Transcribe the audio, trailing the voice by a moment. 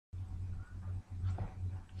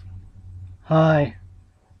Hi,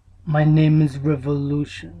 my name is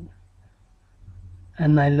Revolution,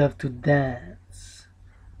 and I love to dance.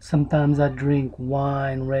 Sometimes I drink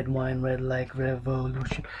wine, red like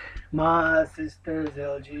revolution. My sister's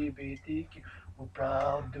LGBTQ, we're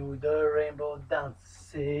proud to the rainbow dance.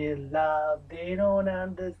 Say loud, they don't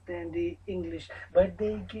understand the English, but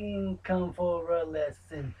they can come for a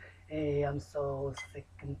lesson. Hey, I'm so sick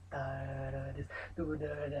and tired of this. Do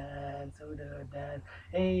the dance, do the dance.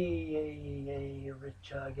 Hey, hey, hey,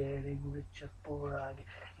 rich are getting richer, poor are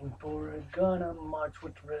getting poorer. Gonna march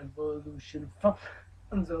with revolution from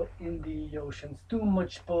so in the oceans. Too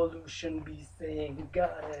much pollution, be saying,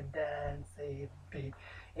 gotta dance, hey, babe.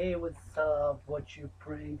 Hey, what's up? What you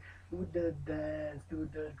bring? Do the dance, do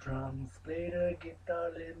the drums, play the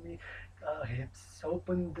guitar, let me hips,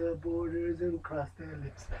 open the borders and cross the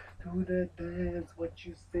lips. To the dance, what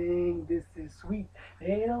you sing, this is sweet.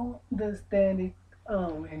 They don't understand it.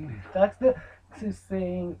 And that's the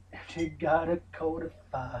saying. She gotta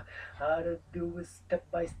codify how to do it step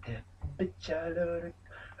by step. Bitch, I love it.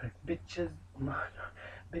 Her bitches,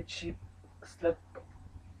 bitch, she slept.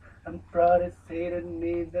 I'm proud to say the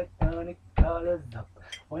name that done it colors up.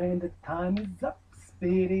 When the time is up,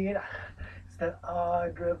 spit it out. It's the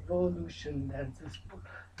art revolution dances.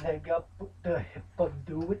 Leg up, put the hip up,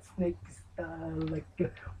 do it snake style like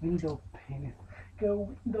a window painted.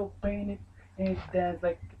 Go window painted and dance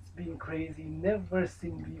like it's been crazy. Never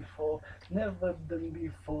seen before, never done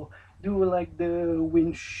before. Do like the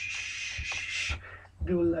wind, shh.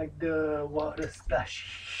 Do like the water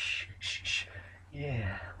splash, shh.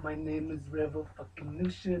 Yeah, my name is Revel fucking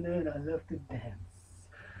Lucian and I love to dance.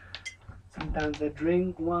 Sometimes I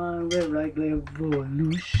drink wine, red like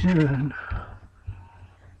revolution.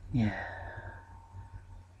 Yeah.